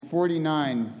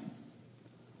49.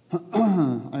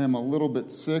 I am a little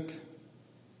bit sick,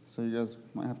 so you guys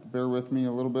might have to bear with me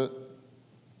a little bit.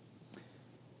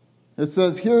 It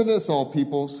says, "Hear this, all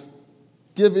peoples.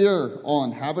 Give ear, all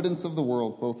inhabitants of the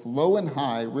world, both low and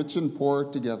high, rich and poor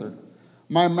together.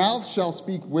 My mouth shall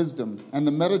speak wisdom, and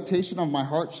the meditation of my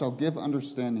heart shall give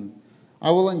understanding.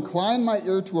 I will incline my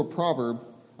ear to a proverb.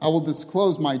 I will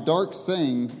disclose my dark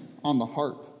saying on the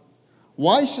harp.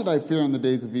 Why should I fear in the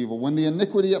days of evil, when the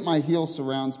iniquity at my heel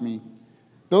surrounds me?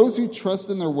 Those who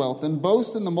trust in their wealth and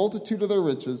boast in the multitude of their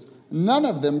riches, none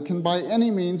of them can by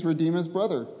any means redeem his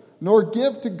brother, nor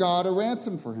give to God a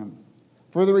ransom for him.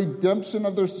 For the redemption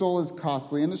of their soul is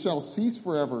costly, and it shall cease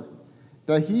forever,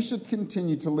 that he should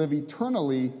continue to live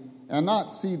eternally and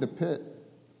not see the pit.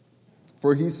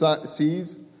 For he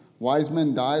sees wise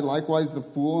men die, likewise the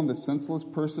fool and the senseless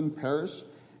person perish,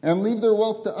 and leave their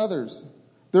wealth to others.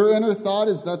 Their inner thought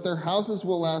is that their houses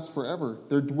will last forever,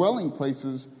 their dwelling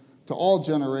places to all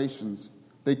generations.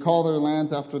 They call their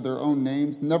lands after their own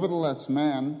names. Nevertheless,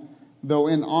 man, though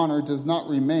in honor, does not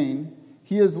remain.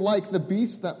 He is like the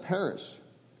beasts that perish.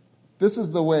 This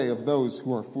is the way of those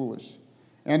who are foolish,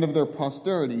 and of their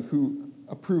posterity who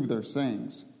approve their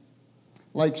sayings.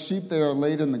 Like sheep they are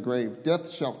laid in the grave.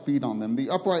 Death shall feed on them. The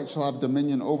upright shall have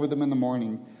dominion over them in the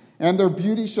morning, and their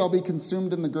beauty shall be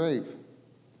consumed in the grave.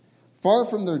 Far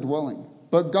from their dwelling,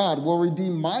 but God will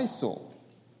redeem my soul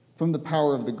from the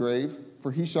power of the grave,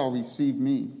 for he shall receive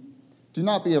me. Do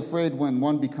not be afraid when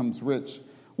one becomes rich,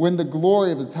 when the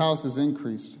glory of his house is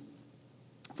increased.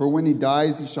 For when he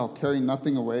dies, he shall carry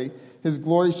nothing away. His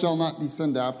glory shall not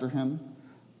descend after him.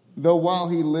 Though while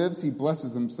he lives, he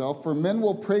blesses himself. For men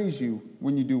will praise you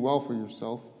when you do well for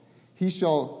yourself. He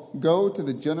shall go to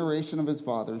the generation of his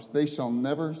fathers. They shall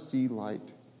never see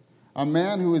light. A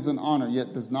man who is in honor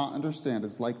yet does not understand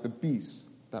is like the beasts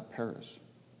that perish."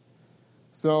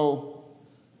 So,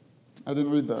 I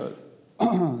didn't read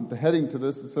the heading to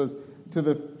this. It says, "To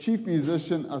the chief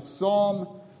musician, a psalm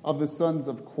of the sons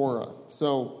of Korah."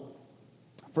 So,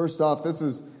 first off, this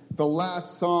is the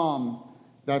last psalm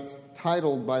that's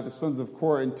titled by the sons of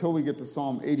Korah until we get to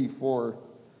Psalm 84.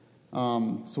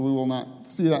 So we will not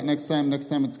see that next time. Next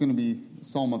time it's going to be the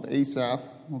Psalm of Asaph.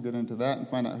 We'll get into that and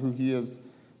find out who he is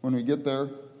when we get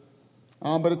there.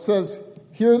 But it says,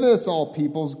 "Hear this, all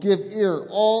peoples. Give ear,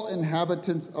 all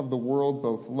inhabitants of the world,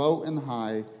 both low and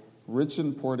high, rich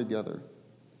and poor together."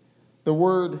 The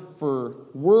word for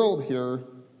world here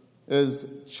is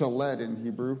chaled in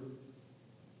Hebrew.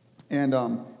 And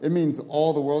it means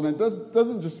all the world. And it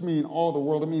doesn't just mean all the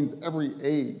world. It means every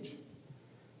age.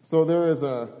 So there is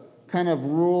a kind of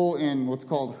rule in what's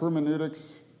called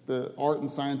hermeneutics, the art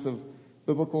and science of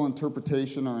biblical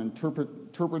interpretation or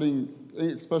interpreting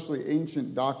especially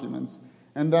ancient documents.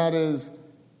 And that is,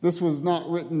 this was not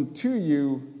written to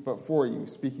you, but for you,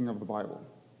 speaking of the Bible.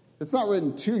 It's not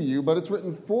written to you, but it's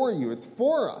written for you. It's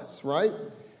for us, right?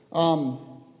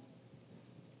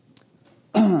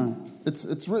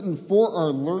 It's written for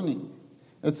our learning.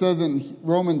 It says in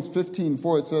Romans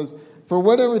 15:4, it says, "For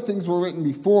whatever things were written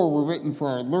before were written for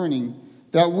our learning,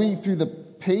 that we, through the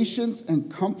patience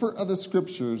and comfort of the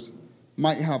Scriptures,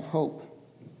 might have hope."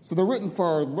 So they're written for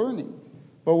our learning.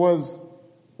 But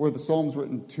were the Psalms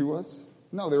written to us?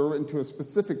 No, they were written to a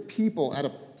specific people at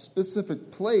a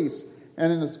specific place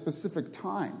and in a specific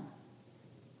time.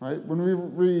 Right? When we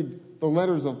read the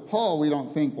letters of Paul, we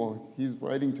don't think, well, he's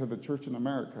writing to the church in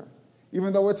America.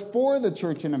 Even though it's for the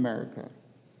church in America.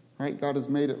 Right? God has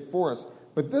made it for us.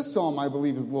 But this psalm, I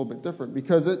believe, is a little bit different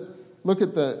because look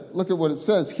at what it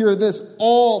says. "Hear this,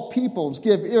 all peoples,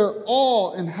 give ear,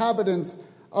 all inhabitants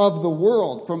of the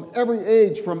world, from every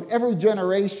age, from every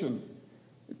generation,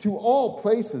 to all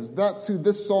places." That's who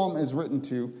this psalm is written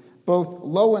to, both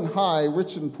low and high,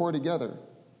 rich and poor together.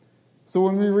 So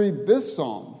when we read this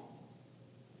psalm,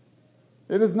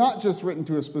 it is not just written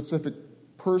to a specific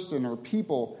person or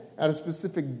people at a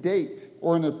specific date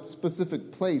or in a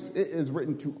specific place. It is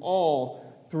written to all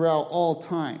throughout all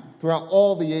time, throughout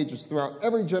all the ages, throughout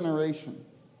every generation.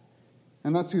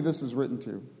 And that's who this is written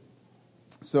to.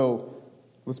 So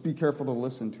let's be careful to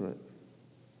listen to it.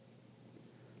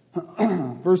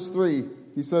 Verse 3,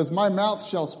 he says, "My mouth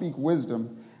shall speak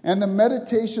wisdom, and the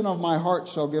meditation of my heart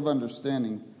shall give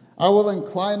understanding. I will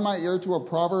incline my ear to a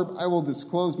proverb. I will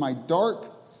disclose my dark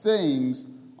sayings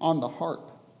on the harp."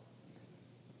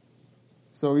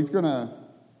 So he's going to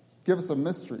give us a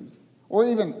mystery, or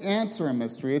even answer a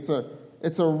mystery. It's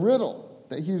a riddle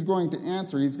that he's going to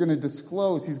answer. He's going to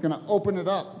disclose. He's going to open it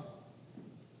up.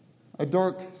 A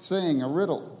dark saying, a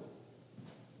riddle.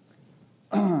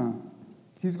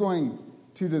 He's going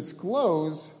to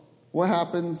disclose what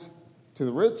happens to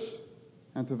the rich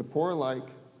and to the poor alike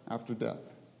after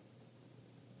death.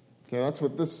 Okay, that's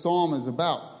what this psalm is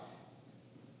about.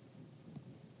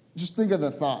 Just think of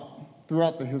the thought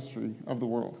throughout the history of the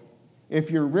world. If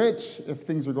you're rich, if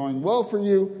things are going well for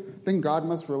you, then God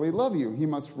must really love you. He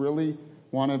must really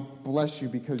want to bless you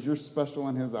because you're special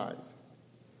in his eyes.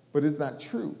 But is that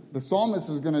true? The psalmist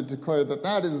is going to declare that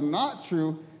that is not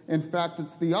true. In fact,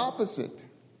 it's the opposite.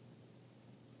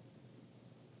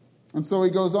 And so he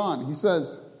goes on. He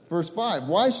says, verse 5,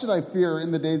 "Why should I fear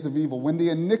in the days of evil when the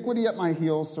iniquity at my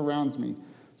heels surrounds me?"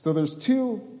 So there's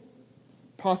two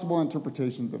possible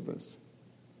interpretations of this.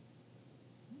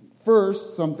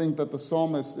 First, some think that the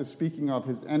psalmist is speaking of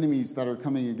his enemies that are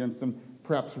coming against him,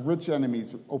 perhaps rich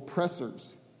enemies,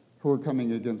 oppressors who are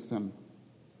coming against him.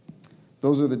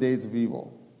 Those are the days of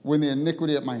evil, when the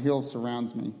iniquity at my heels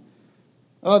surrounds me.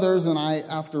 Others, and I,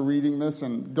 after reading this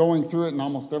and going through it in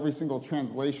almost every single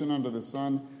translation under the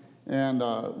sun, and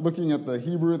looking at the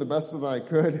Hebrew the best that I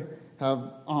could,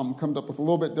 have come up with a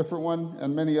little bit different one,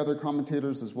 and many other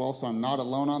commentators as well, so I'm not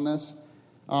alone on this.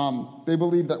 They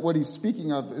believe that what he's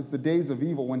speaking of is the days of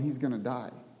evil when he's going to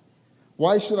die.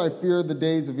 Why should I fear the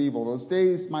days of evil? Those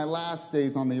days, my last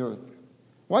days on the earth.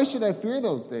 Why should I fear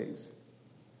those days?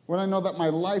 When I know that my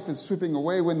life is slipping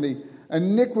away, when the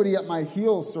iniquity at my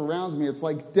heels surrounds me, it's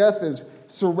like death is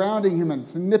surrounding him and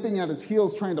it's nipping at his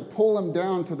heels, trying to pull him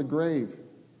down to the grave.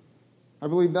 I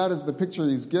believe that is the picture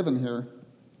he's given here.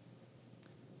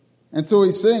 And so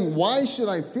he's saying, why should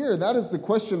I fear? That is the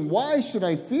question. Why should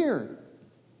I fear?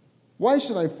 Why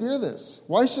should I fear this?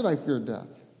 Why should I fear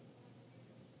death?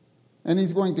 And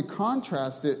he's going to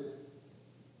contrast it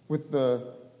with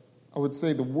the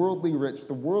worldly rich,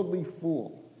 the worldly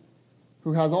fool,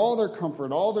 who has all their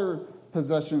comfort, all their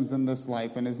possessions in this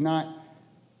life, and is not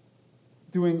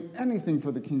doing anything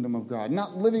for the kingdom of God,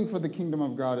 not living for the kingdom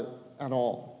of God at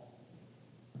all.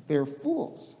 They're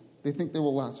fools. They think they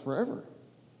will last forever.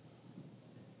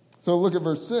 So look at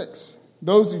verse 6.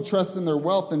 "Those who trust in their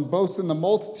wealth and boast in the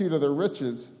multitude of their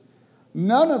riches,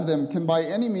 none of them can by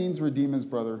any means redeem his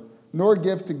brother, nor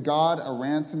give to God a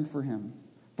ransom for him.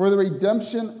 For the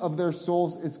redemption of their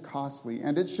souls is costly,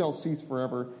 and it shall cease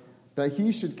forever, that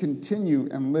he should continue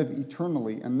and live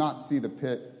eternally and not see the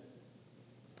pit."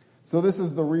 So this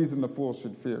is the reason the fool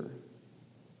should fear.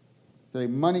 Okay,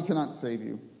 money cannot save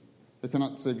you. It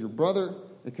cannot save your brother.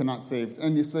 It cannot save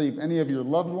any of your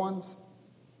loved ones.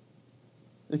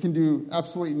 It can do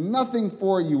absolutely nothing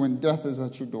for you when death is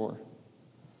at your door.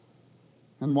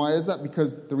 And why is that?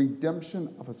 Because the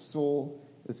redemption of a soul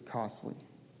is costly.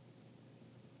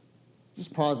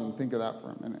 Just pause and think of that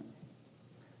for a minute.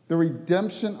 The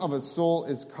redemption of a soul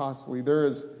is costly. There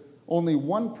is only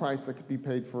one price that could be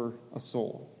paid for a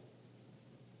soul.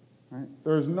 Right?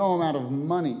 There is no amount of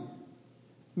money,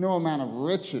 no amount of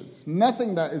riches,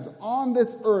 nothing that is on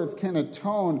this earth can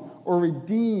atone or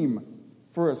redeem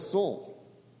for a soul.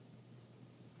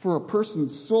 For a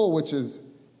person's soul, which is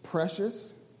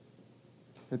precious,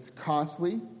 it's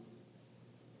costly.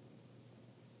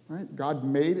 Right? God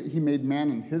made it. He made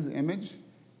man in his image.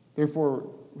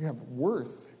 Therefore, we have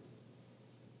worth.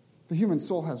 The human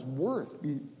soul has worth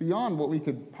beyond what we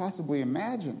could possibly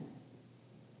imagine.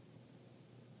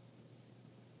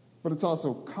 But it's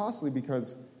also costly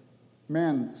because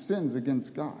man sins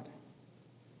against God.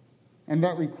 And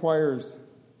that requires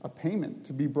a payment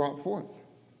to be brought forth.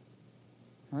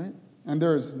 Right? And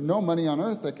there's no money on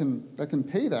earth that can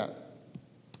pay that.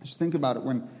 Just think about it.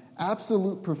 When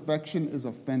absolute perfection is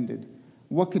offended,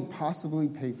 what could possibly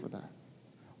pay for that?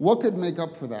 What could make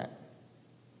up for that?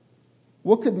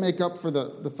 What could make up for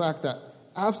the fact that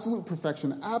absolute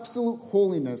perfection, absolute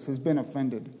holiness has been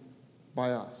offended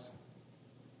by us,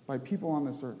 by people on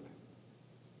this earth?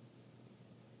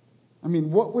 I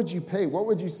mean, what would you pay? What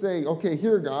would you say, okay,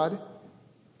 here, God,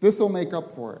 this will make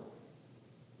up for it.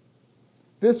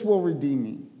 This will redeem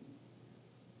me.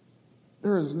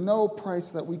 There is no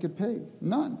price that we could pay.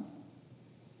 None.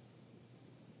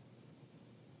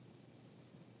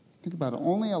 Think about it.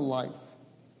 Only a life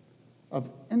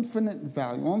of infinite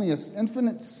value, only an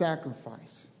infinite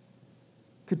sacrifice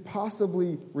could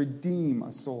possibly redeem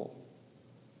a soul.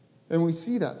 And we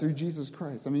see that through Jesus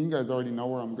Christ. I mean, you guys already know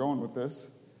where I'm going with this.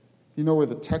 You know where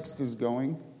the text is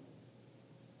going.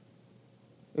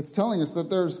 It's telling us that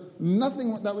there's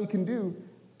nothing that we can do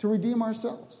to redeem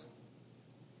ourselves.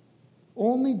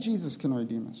 Only Jesus can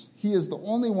redeem us. He is the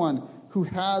only one who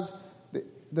has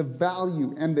the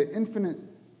value and the infinite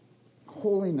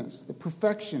holiness, the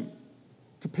perfection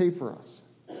to pay for us.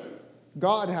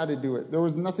 God had to do it. There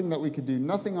was nothing that we could do,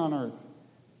 nothing on earth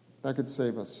that could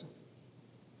save us.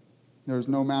 There is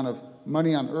no amount of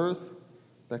money on earth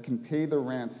that can pay the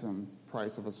ransom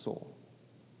price of a soul.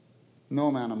 No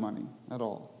amount of money at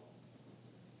all.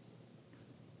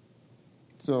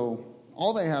 So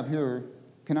all they have here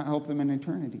cannot help them in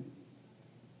eternity.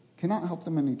 Cannot help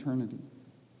them in eternity.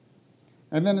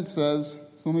 And then it says,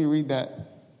 so let me read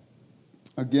that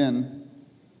again.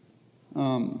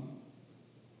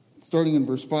 Starting in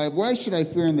verse 5, why should I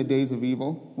fear in the days of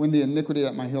evil, when the iniquity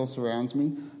at my heel surrounds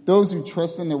me? Those who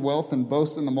trust in their wealth and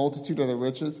boast in the multitude of their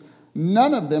riches,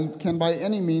 none of them can by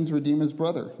any means redeem his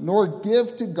brother, nor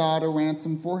give to God a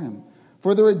ransom for him.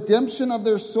 For the redemption of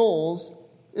their souls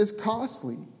is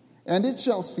costly, and it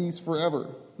shall cease forever.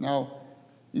 Now,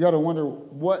 you got to wonder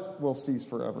what will cease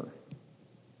forever.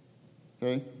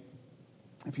 Okay?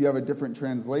 If you have a different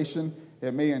translation,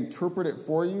 it may interpret it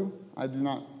for you. I do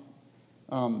not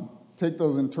take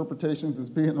those interpretations as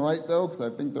being right, though, because I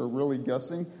think they're really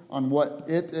guessing on what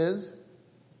it is.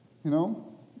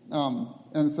 And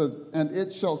it says, and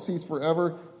it shall cease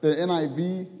forever. The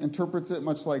NIV interprets it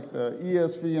much like the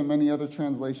ESV and many other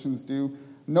translations do.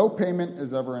 No payment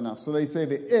is ever enough. So they say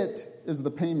the it is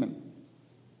the payment.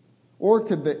 Or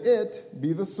could the it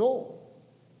be the soul?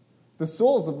 The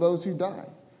souls of those who die.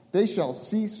 They shall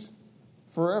cease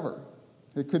forever.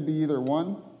 It could be either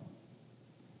one.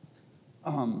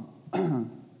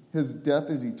 His death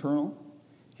is eternal.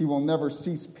 He will never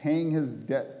cease paying his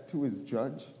debt to his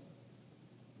judge.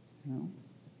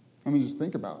 I mean, just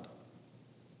think about it.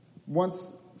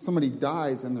 Once somebody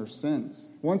dies in their sins,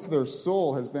 once their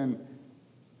soul has been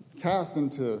cast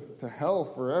into hell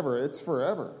forever, it's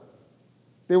forever.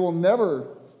 They will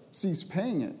never cease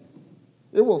paying it.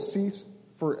 It will cease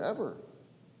forever.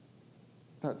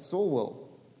 That soul will.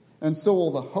 And so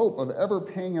will the hope of ever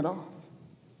paying it off.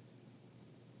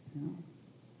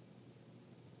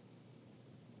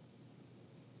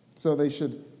 So they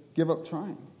should give up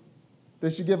trying. They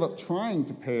should give up trying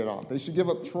to pay it off. They should give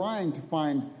up trying to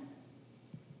find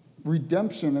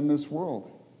redemption in this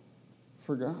world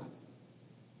for God.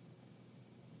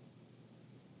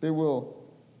 They will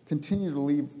continue to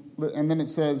leave. And then it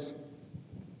says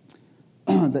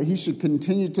that he should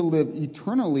continue to live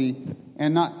eternally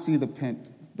and not see the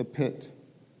pit.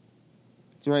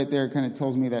 So right there it kind of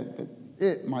tells me that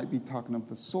it might be talking of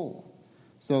the soul.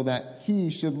 So that he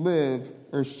should live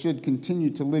or should continue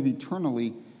to live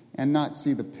eternally and not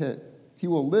see the pit. He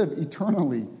will live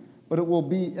eternally, but it will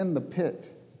be in the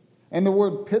pit. And the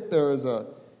word pit there is an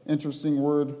interesting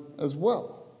word as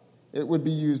well. It would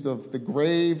be used of the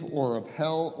grave or of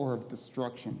hell or of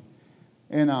destruction.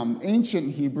 In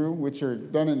ancient Hebrew, which are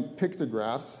done in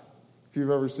pictographs, if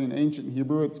you've ever seen ancient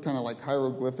Hebrew, it's kind of like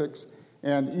hieroglyphics,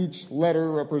 and each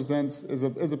letter represents is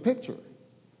a picture.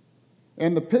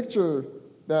 And the picture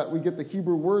that we get the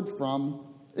Hebrew word from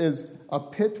is a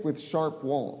pit with sharp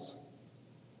walls.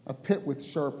 A pit with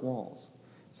sharp walls.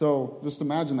 So just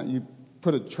imagine that you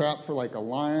put a trap for like a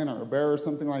lion or a bear or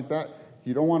something like that.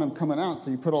 You don't want them coming out,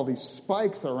 so you put all these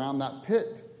spikes around that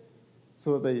pit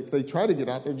so that if they try to get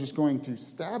out, they're just going to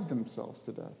stab themselves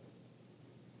to death.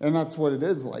 And that's what it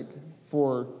is like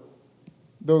for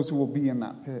those who will be in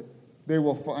that pit. They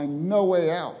will find no way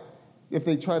out. If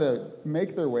they try to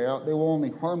make their way out, they will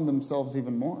only harm themselves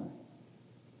even more.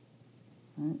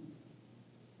 Right?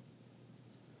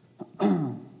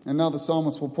 And now the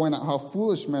psalmist will point out how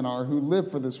foolish men are who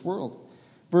live for this world.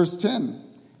 Verse 10,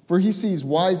 for he sees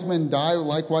wise men die,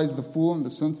 likewise the fool and the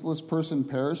senseless person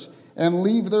perish, and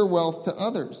leave their wealth to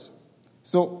others.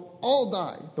 So all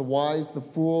die, the wise, the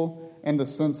fool, and the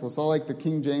senseless. I like the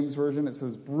King James Version. It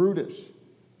says brutish.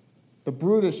 The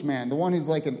brutish man, the one who's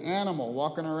like an animal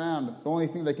walking around. The only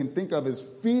thing they can think of is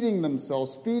feeding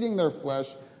themselves, feeding their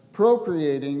flesh,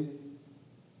 procreating,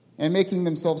 and making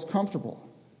themselves comfortable.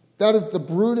 That is the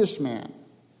brutish man.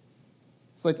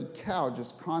 It's like a cow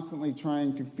just constantly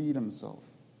trying to feed himself.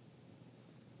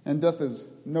 And death is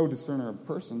no discerner of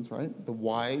persons, right? The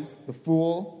wise, the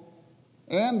fool,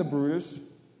 and the brutish,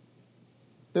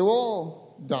 they will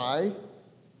all die.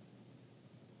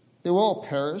 They will all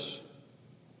perish.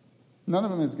 None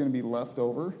of them is going to be left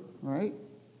over, right?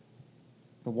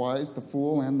 The wise, the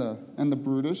fool, and the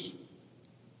brutish.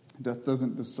 Death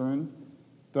doesn't discern.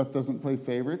 Death doesn't play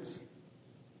favorites.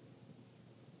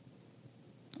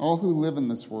 All who live in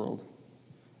this world,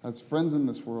 as friends in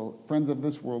this world, friends of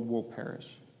this world, will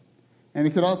perish. And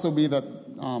it could also be that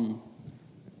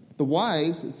the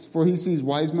wise, for he sees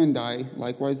wise men die,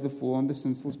 likewise the fool and the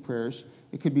senseless perish.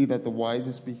 It could be that the wise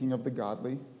is speaking of the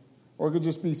godly, or it could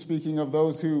just be speaking of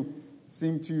those who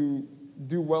seem to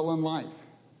do well in life.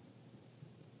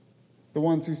 The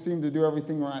ones who seem to do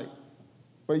everything right,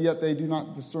 but yet they do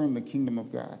not discern the kingdom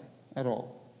of God at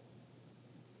all.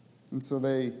 And so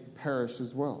they perish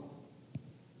as well.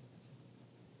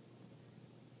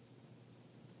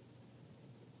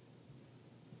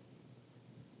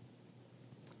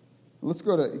 Let's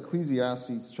go to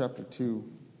Ecclesiastes chapter 2.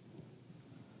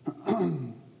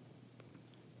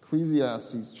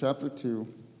 Ecclesiastes chapter 2.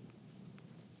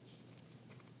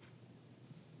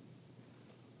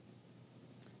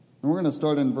 And we're going to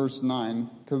start in verse 9,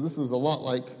 because this is a lot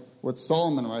like what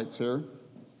Solomon writes here.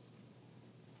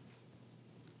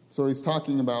 So he's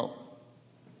talking about,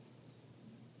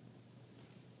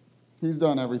 he's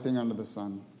done everything under the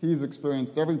sun. He's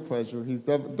experienced every pleasure. He's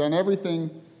done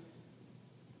everything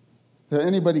that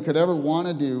anybody could ever want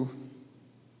to do.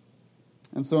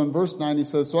 And so in verse 9 he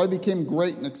says, "So I became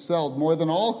great and excelled more than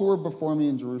all who were before me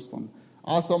in Jerusalem.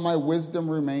 Also my wisdom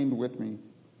remained with me.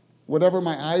 Whatever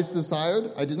my eyes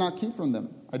desired, I did not keep from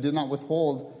them. I did not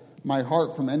withhold my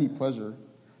heart from any pleasure.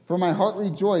 For my heart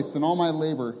rejoiced in all my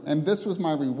labor, and this was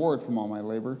my reward from all my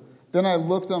labor. Then I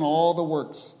looked on all the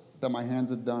works that my hands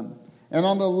had done, and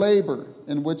on the labor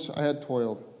in which I had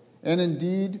toiled. And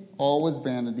indeed, all was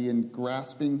vanity and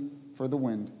grasping for the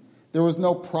wind. There was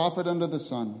no profit under the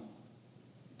sun.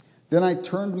 Then I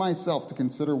turned myself to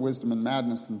consider wisdom and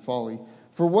madness and folly.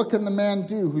 For what can the man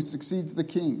do who succeeds the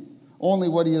king? Only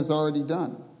what he has already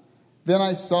done. Then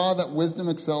I saw that wisdom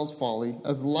excels folly,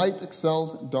 as light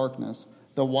excels darkness.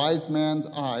 The wise man's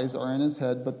eyes are in his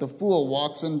head, but the fool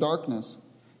walks in darkness.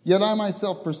 Yet I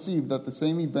myself perceive that the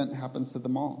same event happens to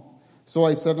them all. So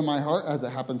I said in my heart, as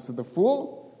it happens to the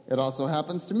fool, it also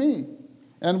happens to me.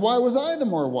 And why was I the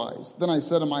more wise? Then I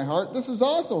said in my heart, this is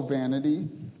also vanity.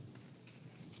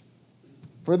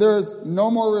 For there is no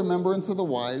more remembrance of the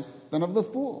wise than of the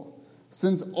fool,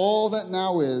 since all that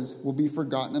now is will be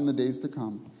forgotten in the days to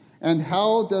come. And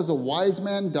how does a wise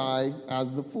man die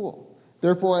as the fool?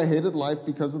 Therefore I hated life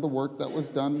because of the work that was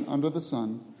done under the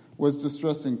sun was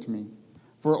distressing to me.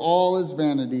 For all is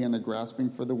vanity and a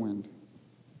grasping for the wind.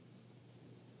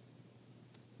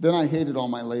 Then I hated all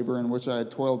my labor in which I had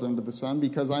toiled under the sun,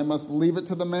 because I must leave it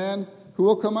to the man who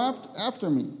will come after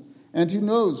me, and who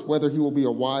knows whether he will be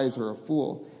a wise or a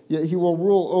fool. Yet he will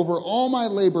rule over all my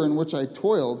labor in which I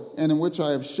toiled, and in which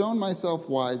I have shown myself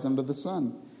wise under the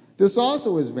sun. This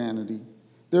also is vanity.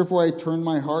 Therefore I turned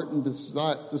my heart and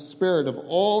despaired of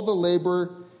all the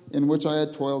labor in which I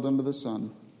had toiled under the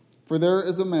sun. For there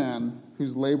is a man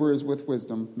whose labor is with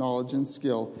wisdom, knowledge, and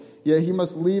skill, yet he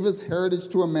must leave his heritage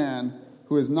to a man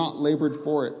who has not labored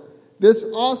for it. This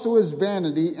also is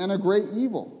vanity and a great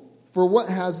evil. For what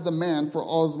has the man for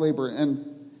all his labor, and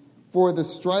for the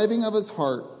striving of his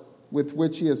heart with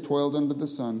which he has toiled under the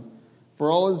sun?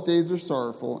 For all his days are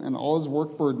sorrowful, and all his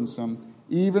work burdensome.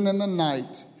 Even in the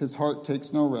night his heart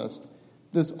takes no rest.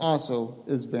 This also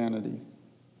is vanity."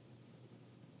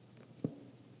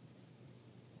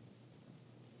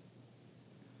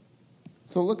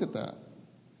 So look at that.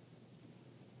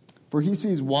 For he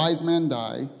sees wise men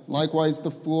die, likewise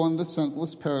the fool and the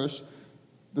senseless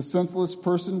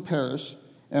person perish,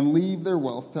 and leave their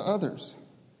wealth to others.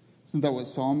 Isn't that what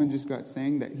Solomon just got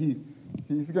saying? That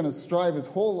he's going to strive his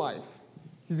whole life.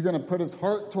 He's going to put his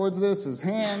heart towards this, his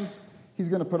hands. He's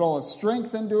going to put all his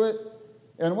strength into it.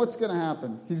 And what's going to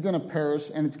happen? He's going to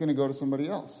perish, and it's going to go to somebody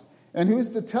else. And who's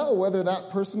to tell whether that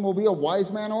person will be a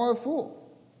wise man or a fool?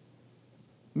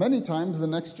 Many times the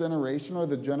next generation or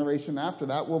the generation after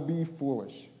that will be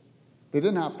foolish. They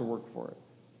didn't have to work for it.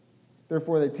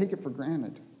 Therefore, they take it for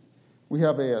granted. We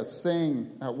have a saying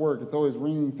at work. It's always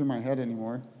ringing through my head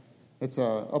anymore. It's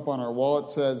up on our wall. It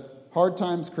says, "Hard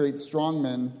times create strong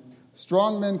men.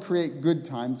 Strong men create good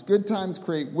times. Good times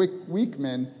create weak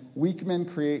men. Weak men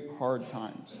create hard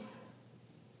times."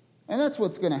 And that's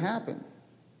what's going to happen.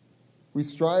 We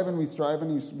strive and we strive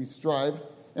and we strive,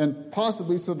 and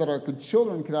possibly so that our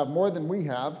children could have more than we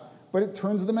have, but it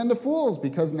turns them into fools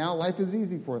because now life is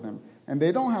easy for them. And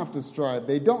they don't have to strive.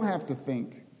 They don't have to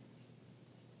think.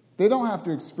 They don't have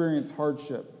to experience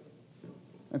hardship.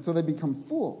 And so they become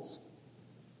fools.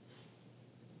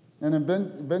 And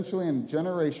eventually, in a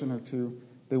generation or two,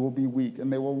 they will be weak,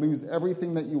 and they will lose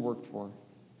everything that you worked for.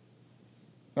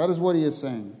 That is what he is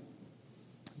saying.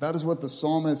 That is what the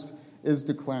psalmist is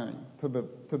declaring to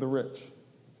the rich.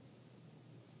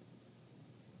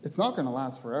 It's not going to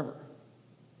last forever.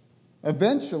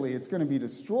 Eventually, it's going to be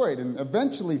destroyed, and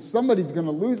eventually somebody's going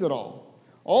to lose it all.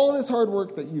 All this hard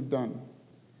work that you've done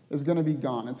is going to be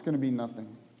gone. It's going to be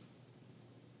nothing.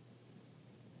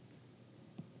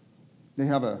 They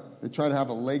try to have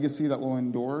a legacy that will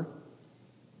endure.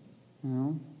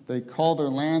 They call their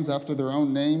lands after their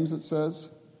own names, it says.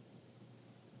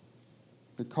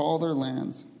 They call their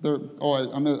lands.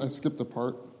 I skipped a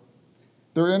part.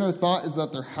 Their inner thought is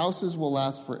that their houses will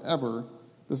last forever.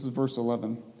 This is verse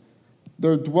 11.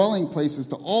 Their dwelling places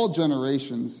to all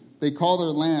generations. They call their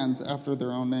lands after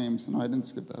their own names. No, I didn't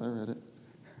skip that. I read it.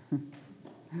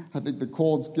 I think the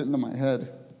cold's getting to my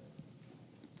head.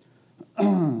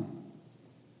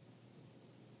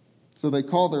 So they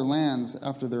call their lands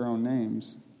after their own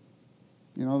names.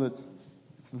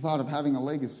 It's the thought of having a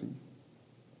legacy.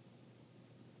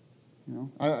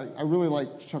 I really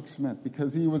like Chuck Smith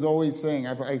because he was always saying,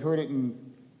 I heard it in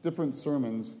different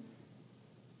sermons,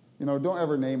 don't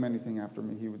ever name anything after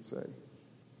me, he would say.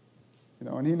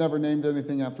 And he never named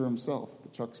anything after himself. The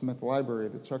Chuck Smith Library,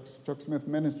 the Chuck Smith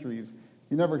Ministries,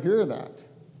 you never hear that.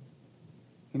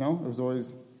 It was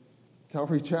always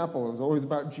Calvary Chapel. It was always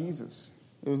about Jesus.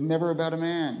 It was never about a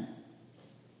man.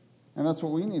 And that's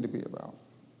what we need to be about.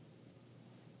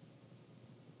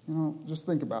 Just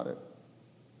think about it.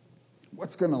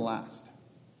 What's going to last?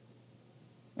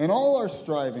 And all our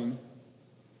striving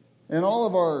and all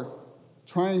of our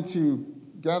trying to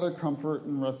gather comfort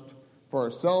and rest for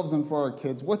ourselves and for our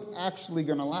kids, what's actually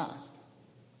going to last?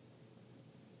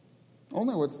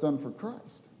 Only what's done for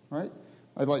Christ, right?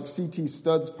 I like C.T.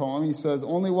 Studd's poem. He says,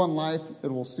 "Only one life,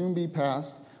 it will soon be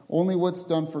past. Only what's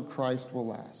done for Christ will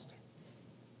last."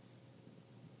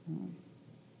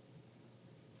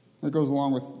 That goes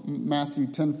along with Matthew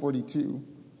 10:42.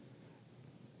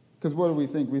 Because what do we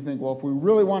think? We think, well, if we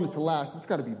really want it to last, it's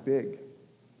got to be big.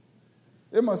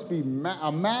 It must be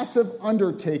a massive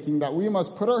undertaking that we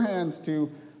must put our hands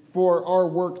to for our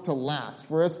work to last,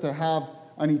 for us to have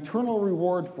an eternal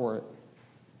reward for it.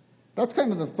 That's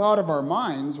kind of the thought of our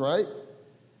minds, right?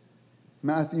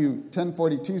 Matthew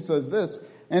 10:42 says this,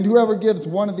 "And whoever gives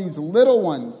one of these little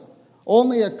ones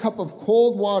only a cup of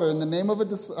cold water in the name of a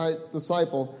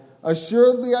disciple,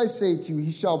 assuredly I say to you,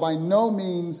 he shall by no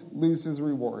means lose his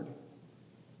reward."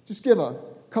 Just give a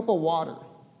cup of water.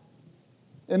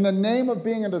 In the name of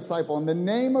being a disciple, in the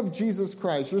name of Jesus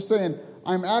Christ, you're saying,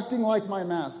 I'm acting like my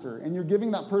master, and you're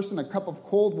giving that person a cup of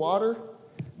cold water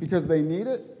because they need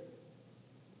it,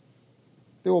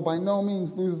 they will by no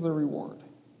means lose their reward.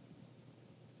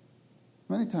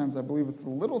 Many times I believe it's the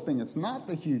little thing. It's not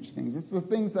the huge things. It's the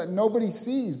things that nobody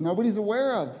sees, nobody's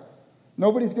aware of.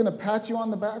 Nobody's going to pat you on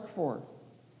the back for.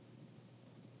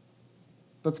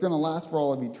 That's going to last for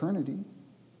all of eternity.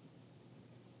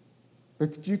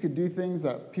 But you could do things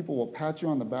that people will pat you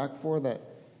on the back for, that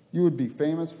you would be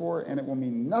famous for, and it will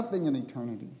mean nothing in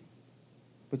eternity.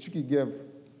 But you could give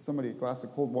somebody a glass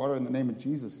of cold water in the name of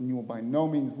Jesus, and you will by no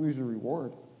means lose your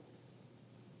reward.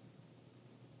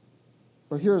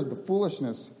 But here's the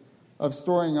foolishness of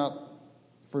storing up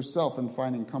for self and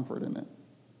finding comfort in it.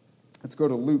 Let's go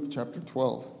to Luke chapter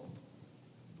 12.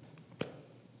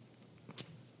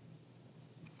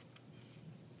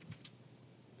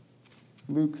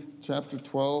 Luke chapter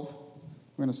 12.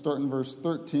 We're going to start in verse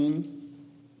 13.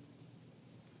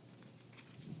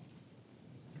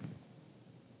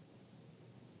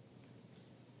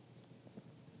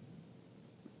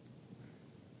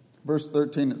 Verse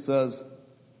 13, it says,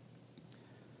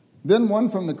 "Then one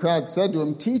from the crowd said to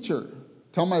him, 'Teacher,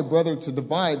 tell my brother to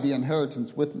divide the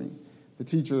inheritance with me.'" The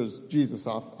teacher is Jesus,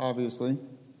 obviously.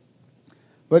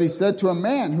 "But he said to a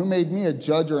man, 'Who made me a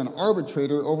judge or an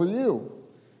arbitrator over you?'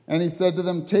 And he said to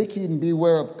them, 'Take heed and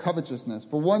beware of covetousness,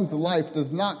 for one's life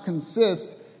does not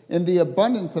consist in the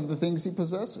abundance of the things he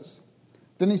possesses.'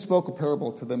 Then he spoke a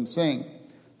parable to them, saying,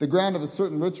 'The ground of a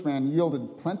certain rich man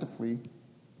yielded plentifully.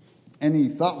 And he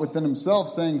thought within himself,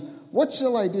 saying, What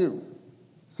shall I do,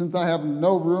 since I have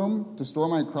no room to store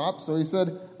my crops?' So he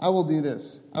said, 'I will do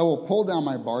this. I will pull down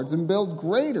my barns and build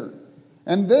greater.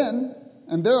 And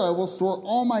there I will store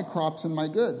all my crops and my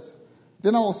goods.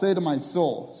 Then I will say to my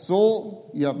soul, Soul,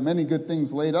 you have many good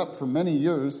things laid up for many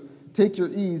years. Take your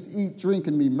ease, eat, drink,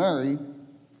 and be merry.'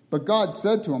 But God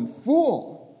said to him,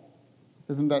 'Fool!'"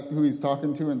 Isn't that who he's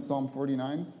talking to in Psalm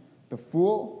 49? The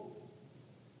fool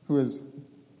who has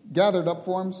gathered up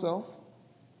for himself.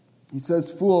 He says,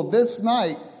 "Fool, this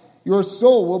night your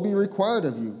soul will be required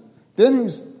of you. Then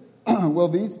whose will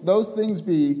those things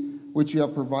be which you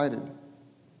have provided?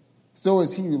 So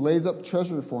is he who lays up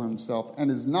treasure for himself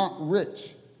and is not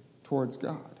rich towards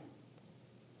God."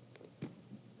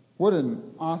 What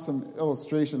an awesome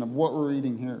illustration of what we're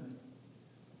reading here.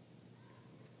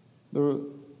 The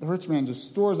rich man just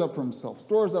stores up for himself,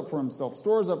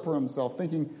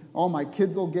 thinking, "Oh, my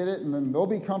kids will get it, and then they'll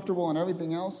be comfortable and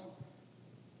everything else."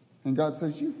 And God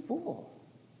says, "You fool.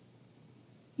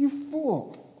 You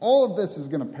fool. All of this is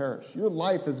going to perish. Your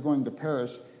life is going to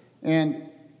perish, and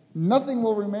nothing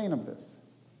will remain of this.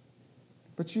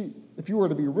 But if you were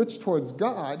to be rich towards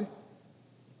God,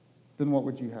 then what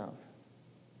would you have?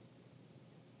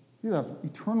 You'd have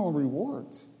eternal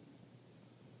rewards.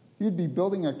 You'd be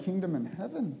building a kingdom in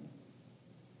heaven."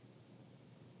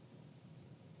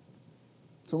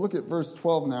 So look at verse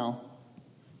 12 now.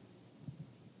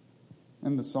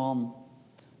 in the psalm.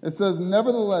 It says,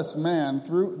 nevertheless, man,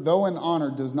 though in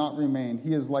honor does not remain,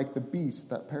 he is like the beasts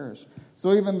that perish.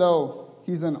 So even though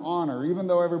he's in honor, even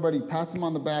though everybody pats him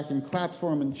on the back and claps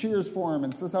for him and cheers for him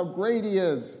and says how great he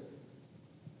is,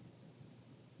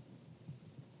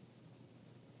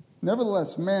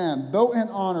 nevertheless, man, though in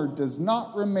honor does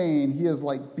not remain, he is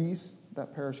like beasts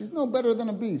that perish. He's no better than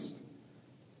a beast.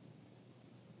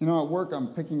 You know, at work I'm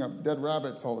picking up dead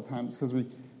rabbits all the time because we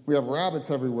have rabbits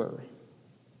everywhere.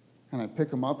 And I pick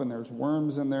them up, and there's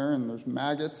worms in there, and there's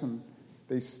maggots, and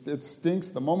it stinks.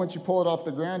 The moment you pull it off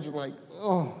the ground, you're like,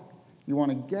 oh, you want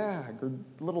to gag. Or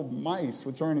little mice,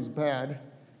 which aren't as bad.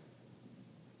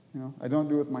 You know, I don't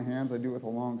do it with my hands. I do it with a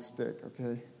long stick,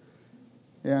 okay?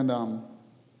 And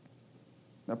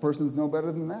that person's no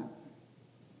better than that.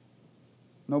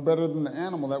 No better than the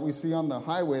animal that we see on the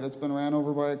highway that's been ran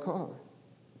over by a car.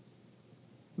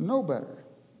 No better.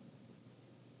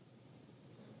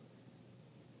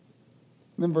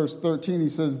 In verse 13, he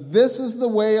says, this is the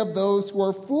way of those who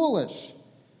are foolish,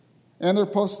 and their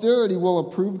posterity will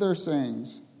approve their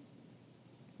sayings.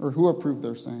 Or who approve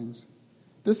their sayings.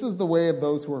 This is the way of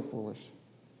those who are foolish.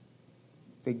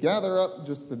 They gather up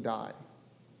just to die.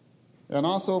 And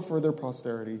also for their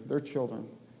posterity, their children,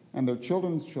 and their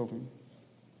children's children.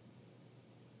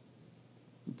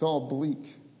 It's all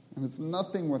bleak, and it's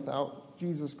nothing without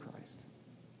Jesus Christ.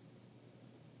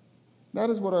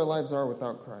 That is what our lives are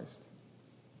without Christ.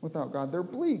 Without God, they're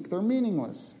bleak, they're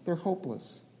meaningless, they're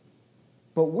hopeless.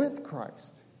 But with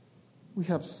Christ, we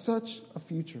have such a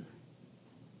future.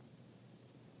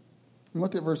 And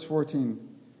look at verse 14.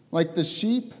 Like the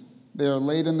sheep, they are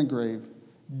laid in the grave.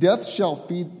 Death shall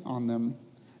feed on them.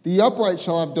 The upright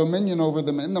shall have dominion over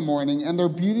them in the morning, and their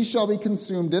beauty shall be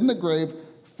consumed in the grave,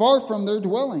 far from their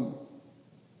dwelling.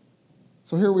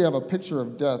 So here we have a picture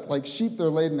of death. Like sheep, they're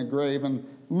laid in the grave, and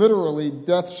literally,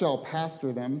 death shall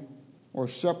pasture them, or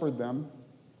shepherd them.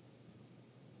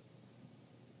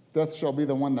 Death shall be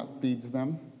the one that feeds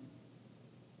them.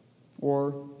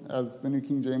 Or, as the New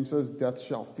King James says, death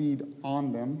shall feed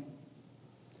on them.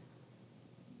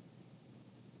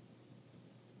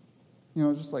 You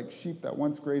know, just like sheep that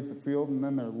once grazed the field and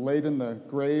then they're laid in the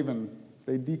grave and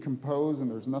they decompose and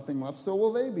there's nothing left, so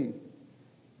will they be.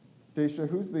 Daisha,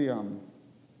 who's the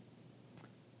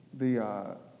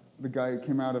guy who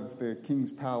came out of the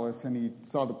king's palace and he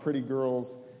saw the pretty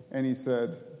girls and he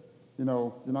said, you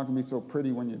know, you're not going to be so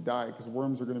pretty when you die because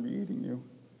worms are going to be eating you.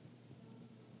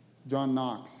 John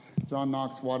Knox. John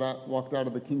Knox walked out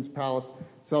of the king's palace,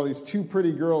 saw these two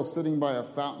pretty girls sitting by a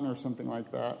fountain or something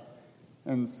like that,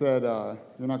 and said,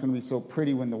 you're not going to be so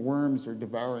pretty when the worms are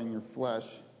devouring your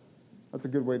flesh. That's a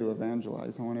good way to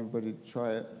evangelize. I want everybody to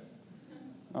try it.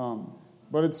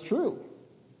 But it's true.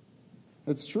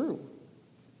 It's true.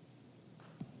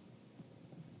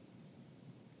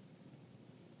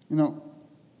 You know,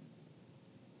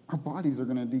 our bodies are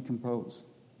going to decompose.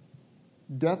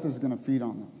 Death is going to feed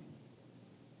on them.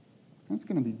 And it's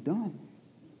going to be done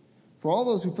for all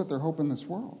those who put their hope in this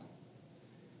world.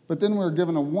 But then we're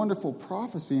given a wonderful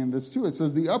prophecy in this too. It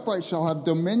says, the upright shall have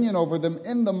dominion over them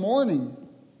in the morning.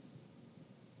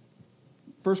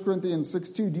 1 Corinthians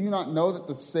 6:2, do you not know that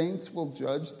the saints will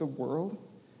judge the world?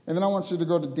 And then I want you to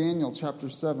go to Daniel chapter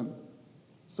 7,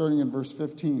 starting in verse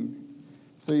 15.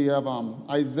 So you have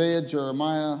Isaiah,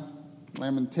 Jeremiah,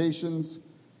 Lamentations,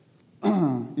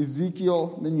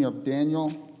 Ezekiel, then you have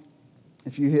Daniel.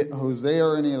 If you hit Hosea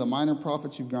or any of the minor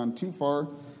prophets, you've gone too far.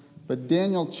 But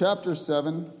Daniel chapter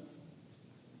 7,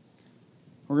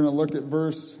 we're going to look at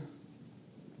verse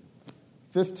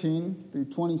 15 through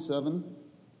 27.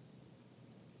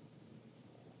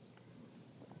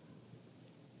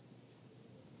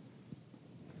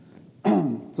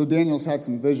 So Daniel's had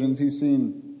some visions. He's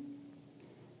seen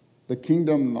the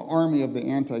kingdom and the army of the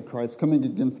Antichrist coming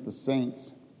against the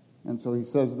saints. And so he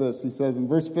says this. He says in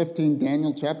verse 15,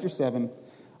 Daniel chapter 7,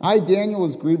 I, Daniel,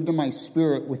 was grieved in my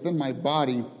spirit within my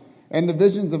body, and the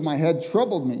visions of my head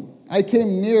troubled me. I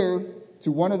came near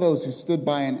to one of those who stood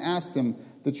by and asked him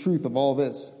the truth of all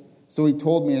this. So he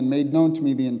told me and made known to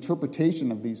me the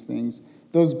interpretation of these things.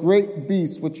 Those great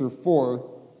beasts which are four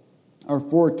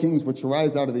kings which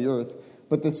arise out of the earth.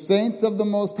 But the saints of the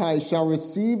Most High shall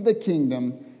receive the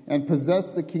kingdom and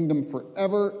possess the kingdom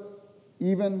forever,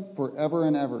 even forever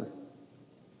and ever.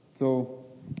 So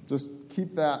just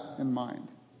keep that in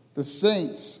mind. The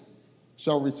saints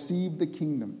shall receive the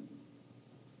kingdom,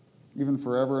 even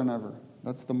forever and ever.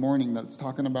 That's the morning that's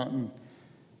talking about in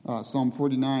Psalm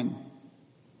 49.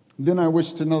 Then I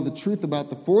wished to know the truth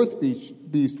about the fourth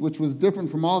beast, which was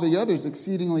different from all the others,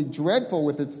 exceedingly dreadful,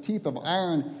 with its teeth of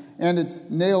iron and its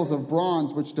nails of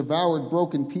bronze, which devoured,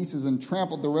 broke in pieces, and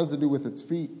trampled the residue with its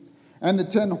feet. And the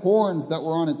 10 horns that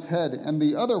were on its head, and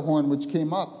the other horn which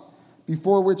came up,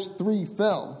 before which 3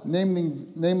 fell,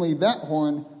 namely that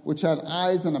horn which had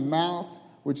eyes and a mouth,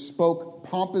 which spoke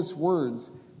pompous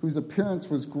words, whose appearance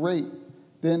was greater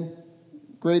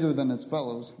than his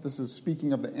fellows. This is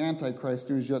speaking of the Antichrist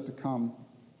who is yet to come.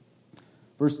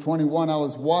 Verse 21, I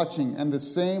was watching, and the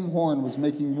same horn was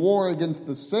making war against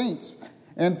the saints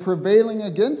and prevailing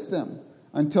against them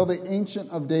until the Ancient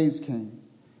of Days came.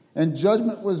 And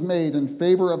judgment was made in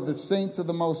favor of the saints of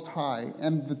the Most High,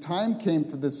 and the time came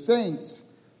for the saints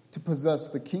to possess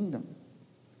the kingdom.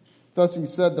 Thus he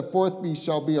said, the fourth beast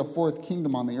shall be a fourth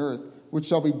kingdom on the earth, which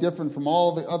shall be different from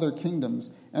all the other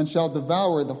kingdoms, and shall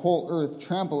devour the whole earth,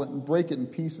 trample it, and break it in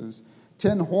pieces.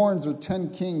 10 horns are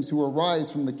 10 kings who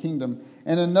arise from the kingdom,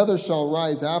 and another shall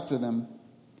rise after them.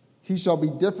 He shall be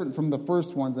different from the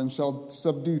first ones, and shall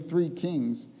subdue 3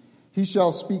 kings. He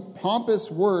shall speak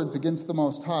pompous words against the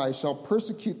Most High, shall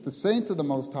persecute the saints of the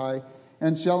Most High,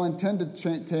 and shall intend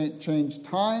to change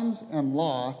times and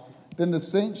law. Then the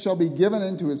saints shall be given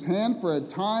into his hand for a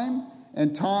time,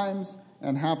 and times,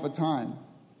 and half a time.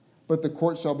 But the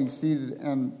court shall be seated,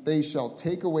 and they shall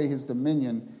take away his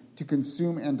dominion to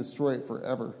consume and destroy it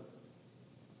forever.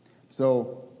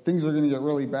 So things are going to get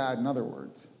really bad, in other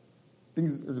words.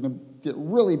 Things are going to get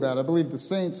really bad. I believe the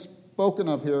saints spoken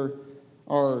of here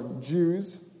are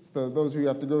Jews, those who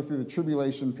have to go through the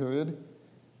tribulation period.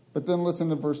 But then listen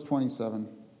to verse 27.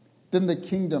 Then the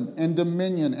kingdom and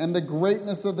dominion and the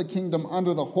greatness of the kingdom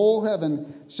under the whole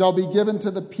heaven shall be given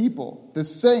to the people, the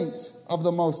saints of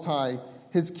the Most High.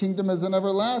 His kingdom is an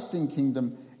everlasting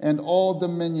kingdom, and all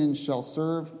dominions shall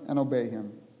serve and obey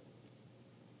him.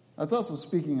 That's also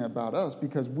speaking about us,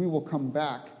 because we will come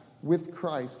back with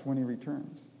Christ when he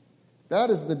returns. That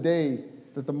is the day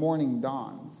that the morning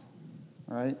dawns,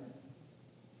 right?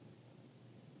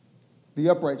 The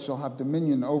upright shall have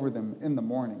dominion over them in the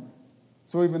morning.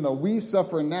 So even though we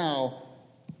suffer now,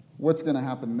 what's going to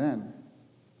happen then?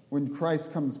 When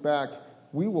Christ comes back,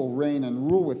 we will reign and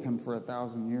rule with him for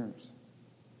 1,000 years.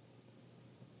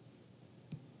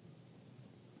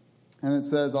 And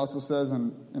it also says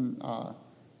in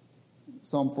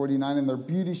Psalm 49, and their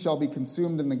beauty shall be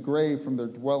consumed in the grave from their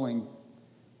dwelling.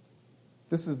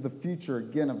 This is the future,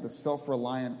 again, of the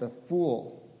self-reliant, the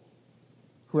fool,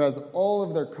 who has all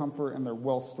of their comfort and their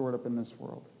wealth stored up in this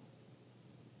world.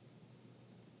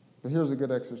 But here's a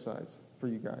good exercise for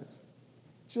you guys,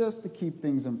 just to keep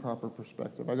things in proper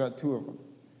perspective. I got 2 of them.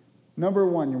 Number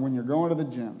 1, when you're going to the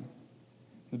gym,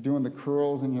 you're doing the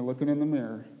curls and you're looking in the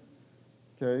mirror,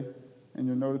 okay, and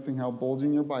you're noticing how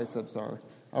bulging your biceps are.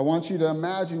 I want you to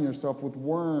imagine yourself with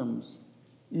worms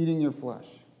eating your flesh.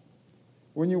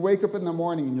 When you wake up in the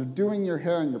morning and you're doing your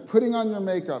hair and you're putting on your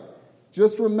makeup,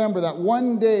 just remember that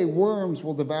one day worms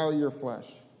will devour your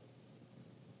flesh.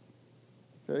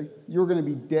 Okay? You're going to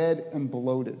be dead and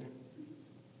bloated.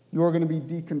 You're going to be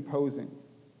decomposing.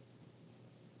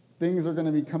 Things are going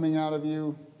to be coming out of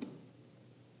you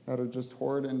that are just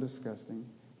horrid and disgusting,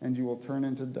 and you will turn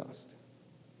into dust.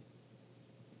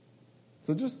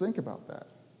 So just think about that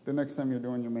the next time you're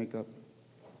doing your makeup.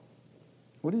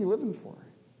 What are you living for?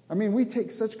 I mean, we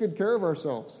take such good care of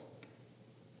ourselves.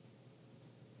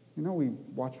 You know, we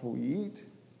watch what we eat,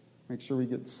 make sure we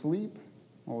get sleep.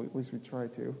 Well, at least we try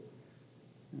to.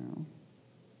 You know,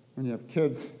 when you have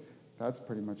kids, that's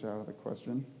pretty much out of the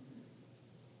question.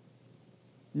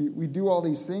 We do all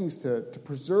these things to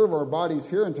preserve our bodies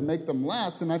here and to make them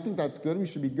last, and I think that's good. We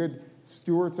should be good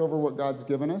stewards over what God's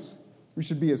given us. We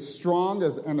should be as strong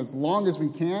and as long as we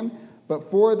can,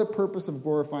 but for the purpose of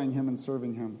glorifying him and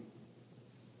serving him.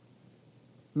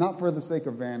 Not for the sake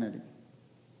of vanity.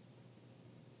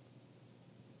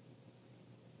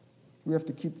 We have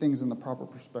to keep things in the proper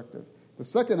perspective. The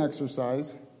second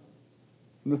exercise,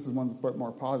 and this is one's but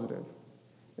more positive,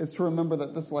 is to remember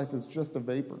that this life is just a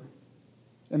vapor.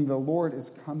 And the Lord is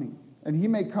coming. And he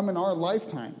may come in our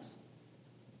lifetimes.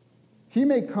 He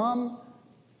may come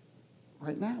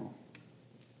right now.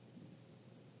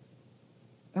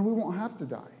 And we won't have to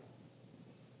die.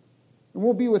 And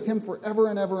we'll be with him forever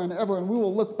and ever and ever. And we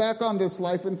will look back on this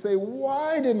life and say,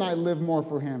 why didn't I live more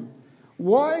for him?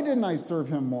 Why didn't I serve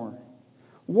him more?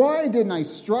 Why didn't I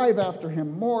strive after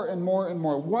him more and more and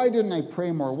more? Why didn't I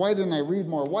pray more? Why didn't I read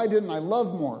more? Why didn't I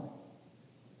love more?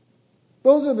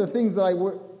 Those are the things that I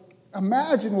would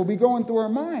imagine will be going through our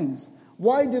minds.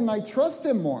 Why didn't I trust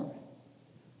him more?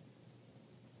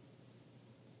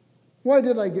 Why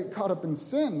did I get caught up in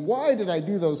sin? Why did I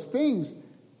do those things?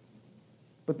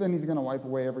 But then he's going to wipe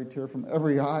away every tear from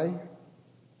every eye.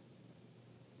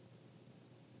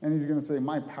 And he's going to say,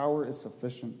 my power is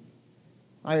sufficient.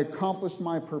 I accomplished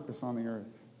my purpose on the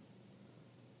earth.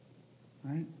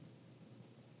 Right?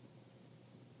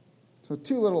 So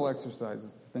 2 little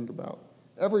exercises to think about.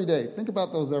 Every day. Think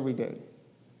about those every day.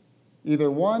 Either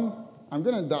 1, I'm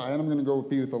going to die and I'm going to go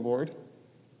be with the Lord.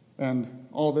 And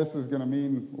all this is going to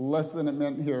mean less than it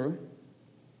meant here.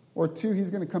 Or 2, he's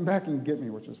going to come back and get me,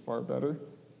 which is far better.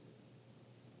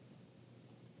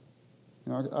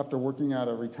 You know, after working at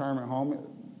a retirement home,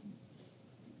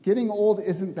 getting old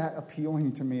isn't that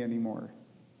appealing to me anymore.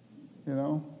 You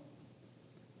know?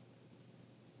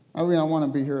 I mean, I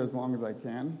want to be here as long as I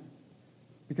can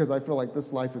because I feel like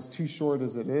this life is too short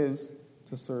as it is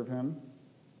to serve him.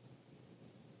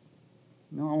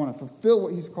 No, I want to fulfill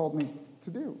what he's called me to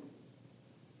do.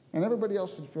 And everybody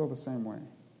else should feel the same way.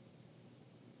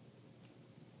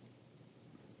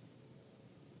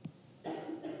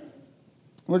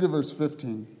 Look at verse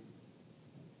 15.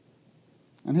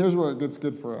 And here's where it gets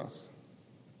good for us.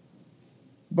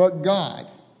 But God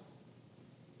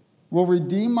will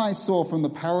redeem my soul from the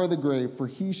power of the grave, for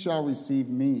he shall receive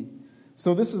me.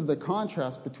 So this is the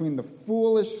contrast between the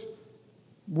foolish,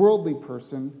 worldly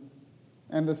person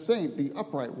and the saint, the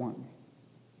upright one.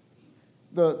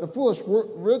 The foolish,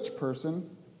 rich person,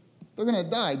 they're going to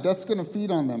die. Death's going to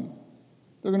feed on them.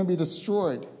 They're going to be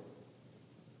destroyed.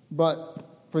 But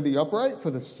for the upright,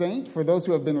 for the saint, for those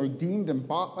who have been redeemed and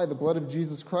bought by the blood of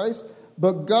Jesus Christ,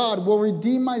 but God will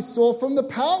redeem my soul from the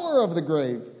power of the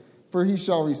grave, for he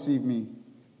shall receive me.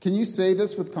 Can you say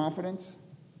this with confidence?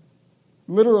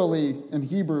 Literally, in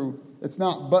Hebrew, it's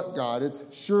not but God, it's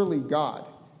surely God.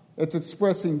 It's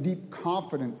expressing deep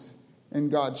confidence in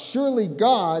God. Surely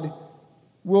God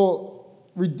will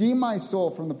redeem my soul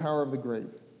from the power of the grave.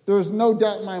 There is no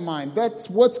doubt in my mind. That's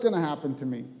what's going to happen to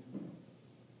me.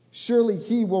 Surely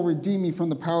he will redeem me from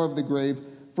the power of the grave,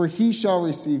 for he shall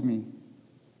receive me.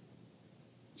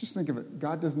 Just think of it.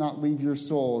 God does not leave your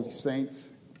soul,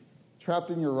 saints,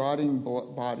 trapped in your rotting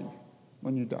body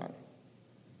when you die.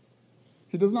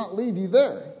 He does not leave you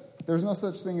there. There's no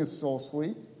such thing as soul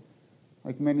sleep,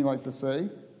 like many like to say.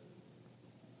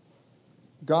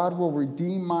 God will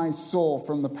redeem my soul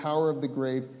from the power of the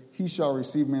grave. He shall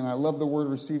receive me. And I love the word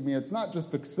receive me. It's not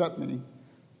just accept me.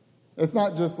 It's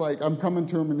not just like I'm coming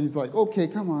to him and he's like, okay,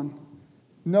 come on.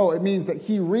 No, it means that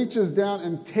he reaches down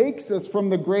and takes us from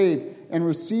the grave and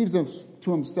receives us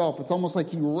to himself. It's almost like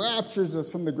he raptures us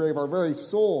from the grave, our very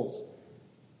souls.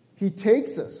 He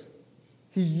takes us.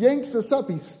 He yanks us up.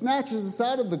 He snatches us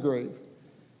out of the grave.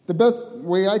 The best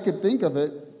way I could think of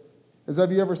it is,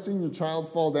 have you ever seen your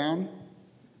child fall down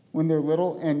when they're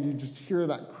little and you just hear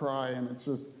that cry and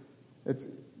it's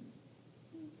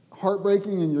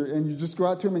heartbreaking and you just go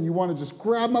out to him and you want to just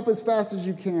grab him up as fast as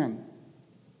you can.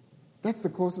 That's the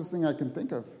closest thing I can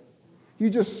think of.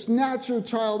 You just snatch your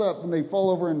child up and they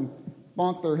fall over and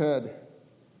bonk their head,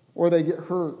 or they get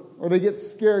hurt, or they get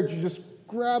scared. You just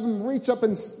grab them, reach up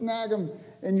and snag them,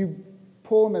 and you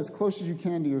pull them as close as you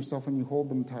can to yourself and you hold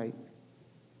them tight.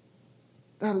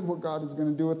 That is what God is going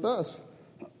to do with us.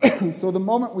 So the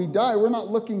moment we die, we're not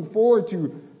looking forward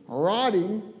to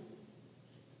rotting.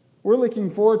 We're looking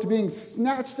forward to being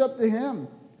snatched up to him,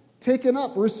 taken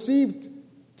up, received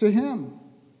to him,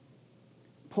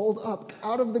 pulled up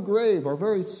out of the grave, our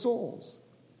very souls.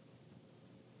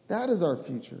 That is our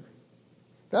future.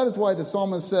 That is why the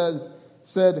psalmist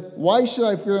said, why should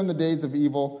I fear in the days of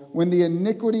evil when the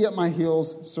iniquity at my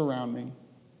heels surround me?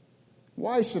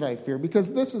 Why should I fear?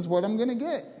 Because this is what I'm going to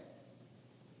get.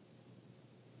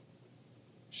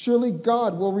 Surely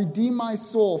God will redeem my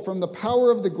soul from the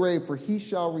power of the grave, for he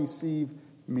shall receive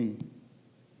me.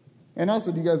 And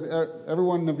also, do you guys, every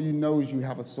one of you knows you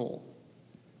have a soul.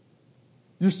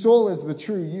 Your soul is the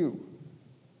true you.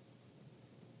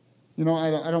 You know,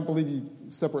 I don't believe you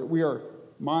separate. We are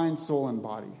mind, soul, and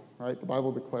body, right? The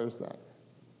Bible declares that.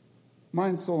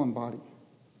 Mind, soul, and body.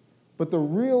 But the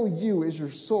real you is your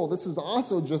soul. This is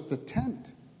also just a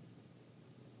tent.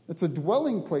 It's a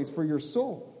dwelling place for your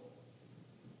soul.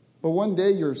 But one day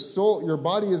your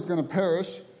body is going to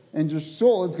perish, and your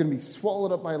soul is going to be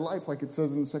swallowed up by life, like it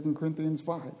says in 2 Corinthians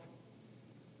 5.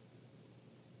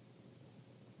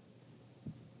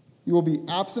 You will be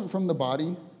absent from the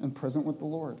body and present with the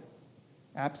Lord.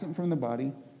 Absent from the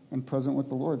body and present with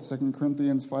the Lord, 2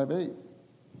 Corinthians 5:8.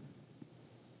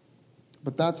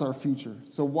 But that's our future.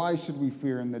 So why should we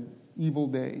fear in the evil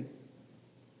day?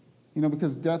 You know,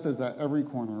 because death is at every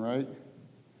corner, right?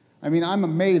 I mean, I'm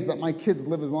amazed that my kids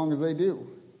live as long as they do.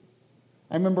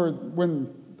 I remember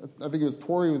when, I think it was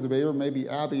Tori was a baby, or maybe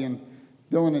Abby, and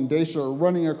Dylan and Daisha are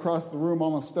running across the room,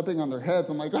 almost stepping on their heads.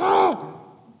 I'm like, ah!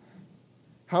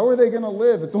 How are they going to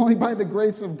live? It's only by the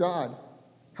grace of God.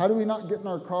 How do we not get in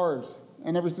our cars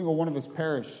and every single one of us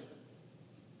perish?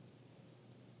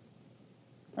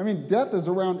 I mean, death is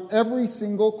around every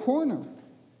single corner.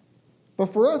 But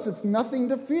for us, it's nothing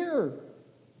to fear.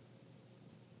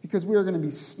 Because we are going to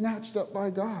be snatched up by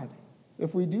God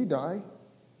if we do die.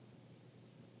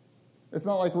 It's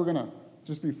not like we're going to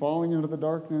just be falling into the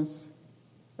darkness.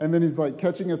 And then he's like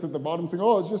catching us at the bottom saying,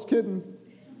 oh, I was just kidding.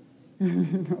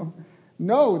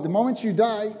 No, the moment you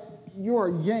die, you are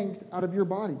yanked out of your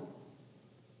body.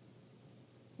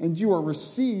 And you are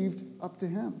received up to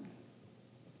him.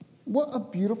 What a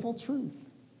beautiful truth.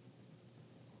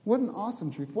 What an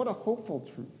awesome truth. What a hopeful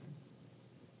truth.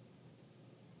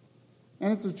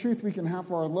 And it's a truth we can have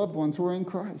for our loved ones who are in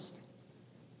Christ.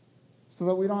 So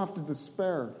that we don't have to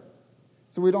despair.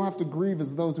 So we don't have to grieve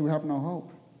as those who have no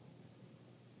hope.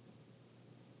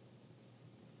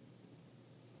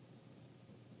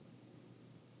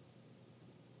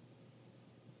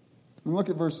 And look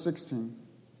at verse 16.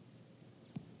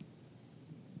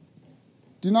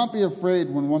 Do not be afraid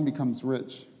when one becomes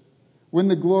rich. When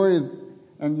the glory is...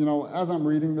 And, as I'm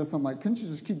reading this, I'm like, couldn't you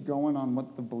just keep going on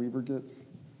what the believer gets?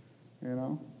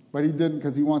 But he didn't,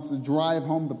 because he wants to drive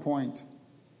home the point.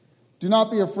 Do not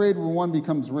be afraid when one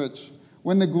becomes rich,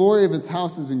 when the glory of his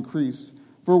house is increased.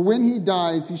 For when he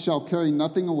dies, he shall carry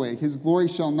nothing away. His glory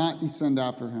shall not descend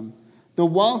after him. Though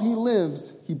while he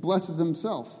lives, he blesses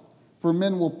himself. For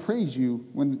men will praise you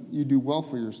when you do well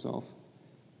for yourself.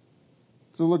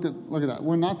 So look at that.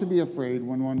 We're not to be afraid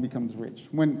when one becomes rich.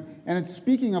 And it's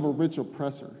speaking of a rich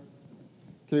oppressor.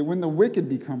 Okay, when the wicked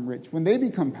become rich, when they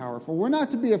become powerful, we're not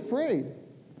to be afraid.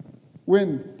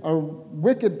 When a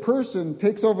wicked person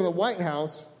takes over the White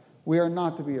House, we are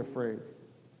not to be afraid.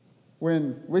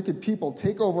 When wicked people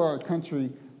take over our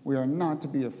country, we are not to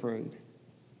be afraid.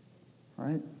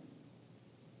 Right?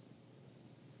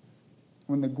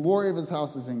 When the glory of his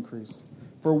house is increased.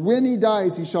 For when he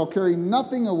dies, he shall carry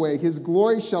nothing away. His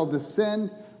glory shall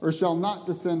descend or shall not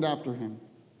descend after him.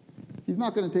 He's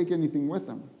not going to take anything with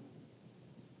him.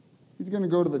 He's going to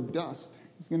go to the dust.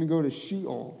 He's going to go to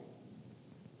Sheol,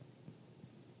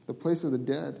 the place of the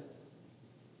dead.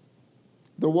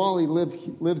 Though while he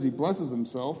lives, he blesses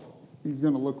himself. He's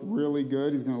going to look really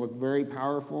good. He's going to look very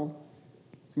powerful.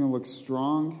 He's going to look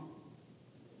strong.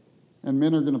 And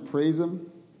men are going to praise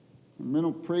him. And men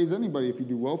will praise anybody if you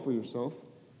do well for yourself.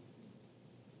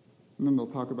 And then they'll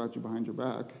talk about you behind your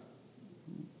back.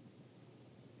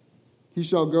 He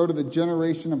shall go to the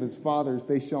generation of his fathers.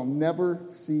 They shall never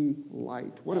see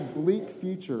light. What a bleak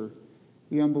future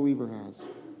the unbeliever has.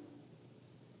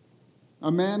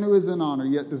 A man who is in honor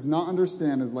yet does not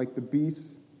understand is like the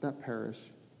beasts that perish.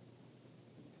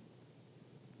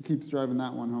 He keeps driving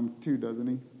that one home too, doesn't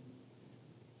he?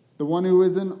 The one who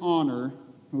is in honor,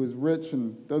 who is rich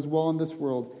and does well in this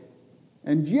world,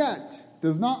 and yet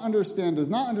does not understand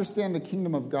the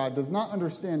kingdom of God, does not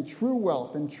understand true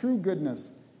wealth and true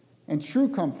goodness and true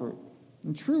comfort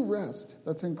and true rest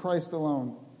that's in Christ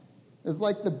alone, is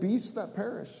like the beasts that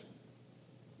perish.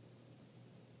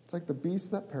 It's like the beasts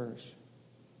that perish.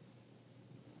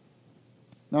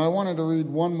 Now I wanted to read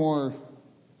one more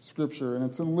scripture, and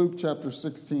it's in Luke chapter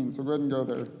 16, so go ahead and go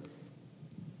there,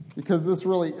 because this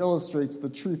really illustrates the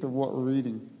truth of what we're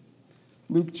reading.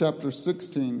 Luke chapter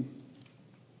 16.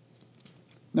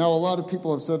 Now, a lot of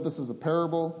people have said this is a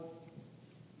parable.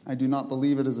 I do not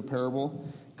believe it is a parable,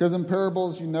 because in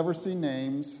parables you never see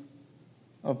names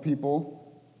of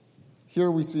people. Here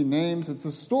we see names. It's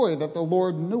a story that the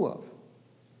Lord knew of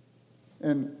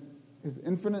in his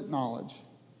infinite knowledge.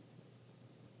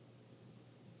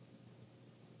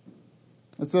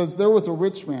 It says, there was a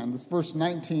rich man. This verse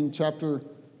 19, chapter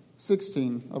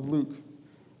 16 of Luke.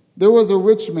 There was a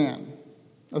rich man,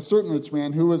 a certain rich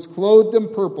man, who was clothed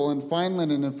in purple and fine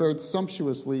linen and fared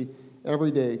sumptuously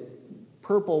every day.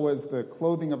 Purple was the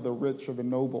clothing of the rich or the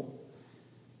noble.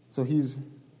 So he's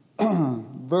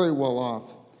very well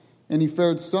off. And he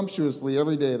fared sumptuously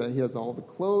every day, that he has all the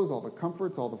clothes, all the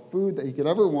comforts, all the food that he could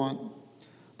ever want.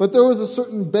 But there was a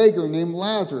certain beggar named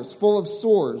Lazarus, full of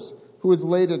sores, who was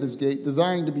laid at his gate,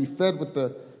 desiring to be fed with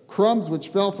the crumbs which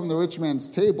fell from the rich man's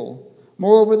table.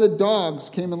 Moreover, the dogs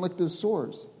came and licked his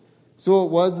sores. So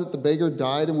it was that the beggar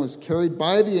died and was carried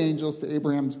by the angels to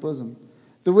Abraham's bosom.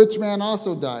 The rich man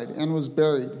also died and was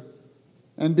buried.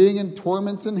 And being in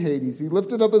torments in Hades, he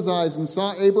lifted up his eyes and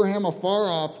saw Abraham afar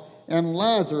off and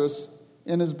Lazarus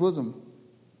in his bosom.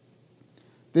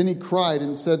 Then he cried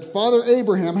and said, Father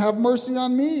Abraham, have mercy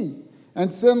on me,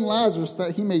 and send Lazarus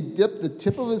that he may dip the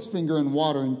tip of his finger in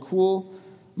water and cool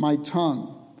my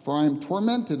tongue, for I am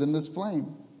tormented in this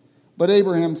flame." But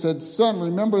Abraham said, "Son,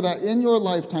 remember that in your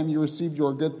lifetime you received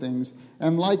your good things,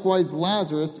 and likewise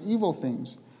Lazarus evil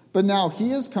things. But now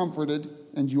he is comforted,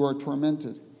 and you are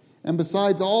tormented. And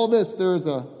besides all this,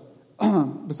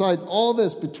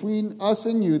 between us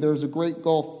and you, there is a great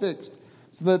gulf fixed,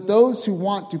 so that those who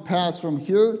want to pass from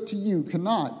here to you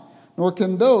cannot, nor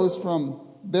can those from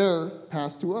there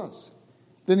pass to us."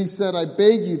 Then he said, "I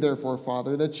beg you, therefore,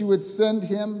 Father, that you would send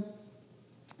him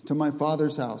to my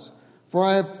father's house. For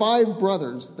I have 5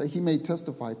 brothers, that he may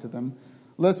testify to them,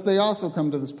 lest they also come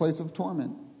to this place of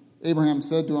torment." Abraham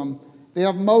said to him, "They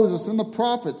have Moses and the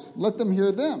prophets. Let them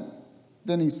hear them."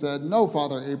 Then he said, "No,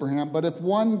 Father Abraham, but if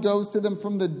one goes to them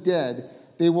from the dead,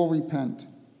 they will repent."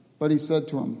 But he said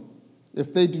to him,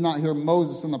 "If they do not hear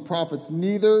Moses and the prophets,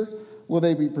 neither will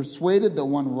they be persuaded though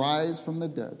one rise from the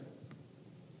dead."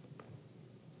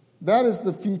 That is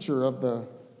the future of the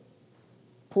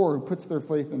poor who puts their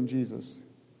faith in Jesus,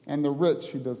 and the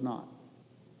rich who does not.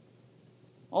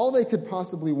 All they could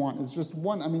possibly want is just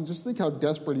one. I mean, just think how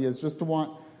desperate he is just to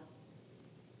want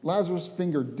Lazarus'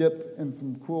 finger dipped in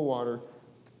some cool water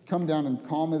to come down and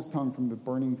calm his tongue from the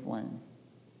burning flame.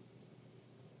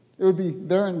 It would be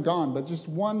there and gone, but just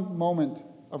one moment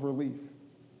of relief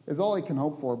is all he can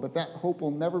hope for, but that hope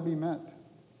will never be met.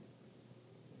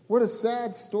 What a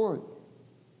sad story.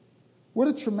 What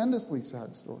a tremendously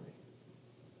sad story.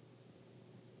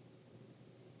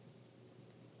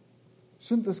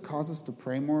 Shouldn't this cause us to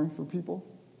pray more for people?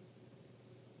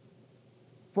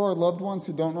 For our loved ones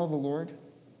who don't know the Lord?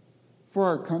 For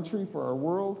our country, for our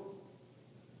world?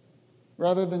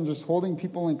 Rather than just holding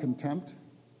people in contempt?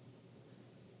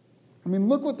 I mean,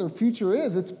 look what their future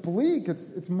is. It's bleak,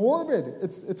 it's morbid,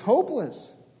 it's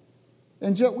hopeless.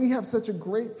 And yet we have such a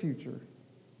great future.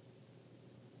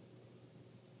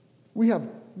 We have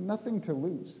nothing to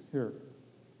lose here.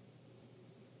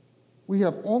 We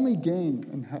have only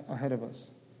gain ahead of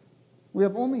us. We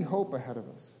have only hope ahead of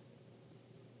us.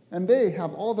 And they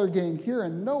have all their gain here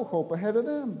and no hope ahead of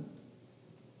them.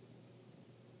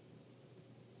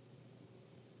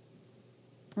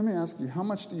 Let me ask you, how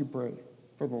much do you pray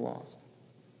for the lost?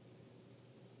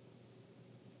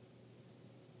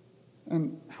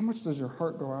 And how much does your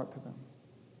heart go out to them?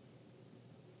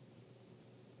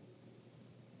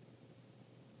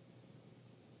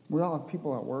 We all have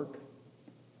people at work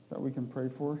that we can pray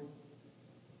for.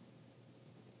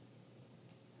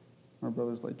 My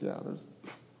brother's like, "Yeah, there's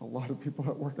a lot of people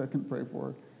at work I can pray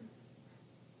for."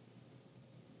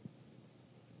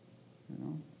 You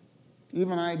know?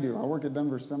 Even I do. I work at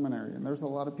Denver Seminary, and there's a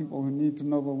lot of people who need to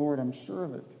know the Lord. I'm sure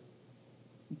of it.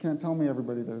 You can't tell me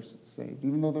everybody there's saved,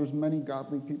 even though there's many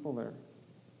godly people there.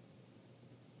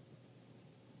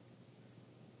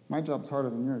 My job's harder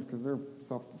than yours because they're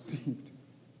self-deceived,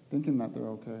 thinking that they're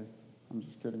okay. I'm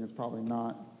just kidding. It's probably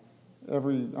not.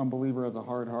 Every unbeliever has a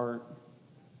hard heart.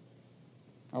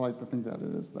 I like to think that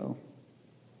it is, though.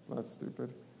 That's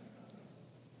stupid.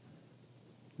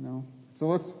 You know? So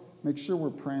let's make sure we're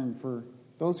praying for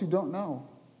those who don't know.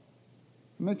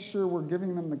 Make sure we're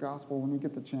giving them the gospel when we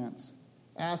get the chance.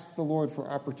 Ask the Lord for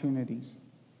opportunities.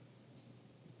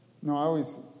 You know,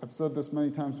 I've said this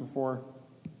many times before.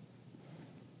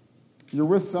 You're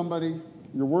with somebody,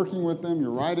 you're working with them,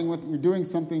 you're riding with them, you're doing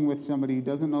something with somebody who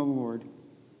doesn't know the Lord.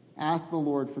 Ask the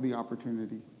Lord for the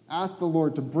opportunity. Ask the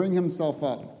Lord to bring himself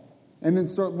up, and then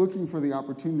start looking for the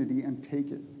opportunity and take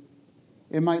it.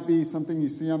 It might be something you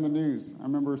see on the news. I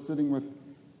remember sitting with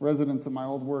residents at my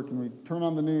old work, and we'd turn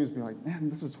on the news and be like, "Man,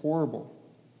 this is horrible."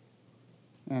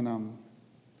 And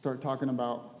start talking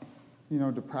about,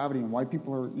 depravity and why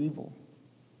people are evil.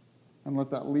 And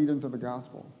let that lead into the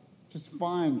gospel. Just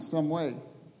find some way.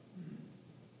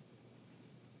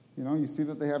 You see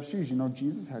that they have shoes.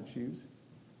 Jesus had shoes.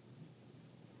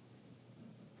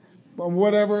 But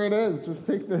whatever it is, just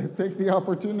take the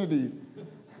opportunity.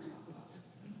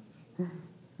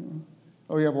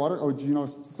 Oh, you have water? Oh, do you know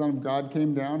the Son of God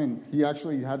came down and he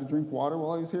actually had to drink water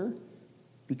while he was here?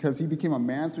 Because he became a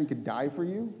man so he could die for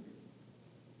you?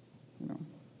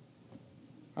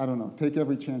 I don't know. Take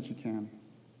every chance you can.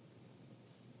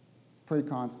 Pray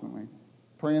constantly.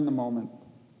 Pray in the moment.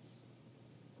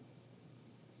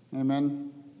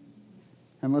 Amen?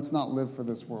 And let's not live for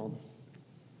this world.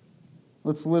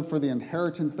 Let's live for the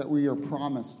inheritance that we are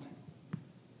promised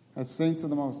as saints of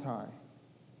the Most High.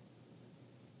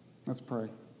 Let's pray.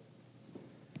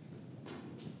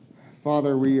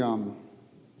 Father, we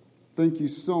thank you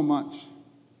so much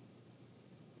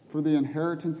for the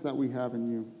inheritance that we have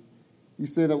in you. You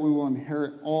say that we will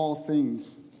inherit all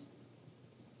things.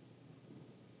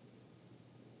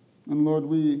 And Lord,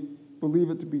 we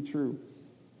believe it to be true.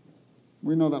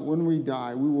 We know that when we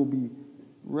die, we will be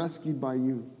rescued by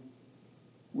you.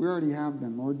 We already have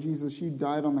been. Lord Jesus, you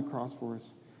died on the cross for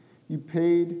us. You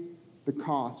paid the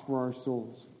cost for our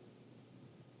souls.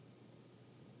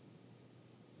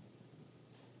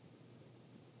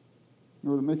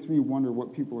 Lord, it makes me wonder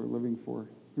what people are living for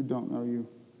who don't know you.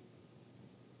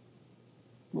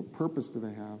 What purpose do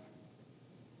they have?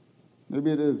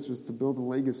 Maybe it is just to build a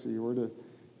legacy or to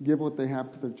give what they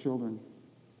have to their children.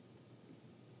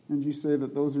 And you say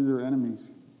that those are your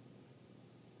enemies.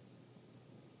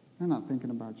 They're not thinking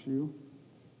about you.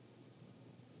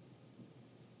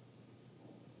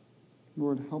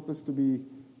 Lord, help us to be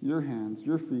your hands,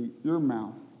 your feet, your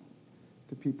mouth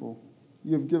to people.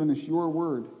 You have given us your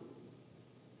word.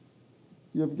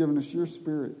 You have given us your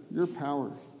spirit, your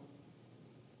power.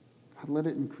 God, let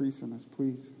it increase in us,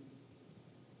 please.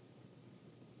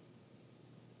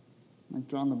 Like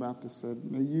John the Baptist said,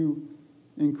 may you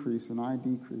increase and I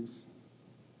decrease.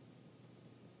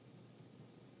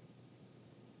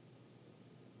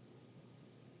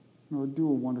 Lord, do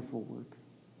a wonderful work.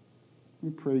 We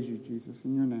praise you, Jesus,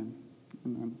 in your name.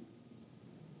 Amen.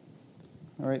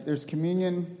 All right, there's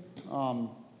communion.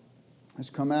 Let's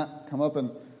come up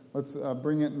and let's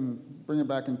bring it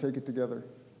back and take it together.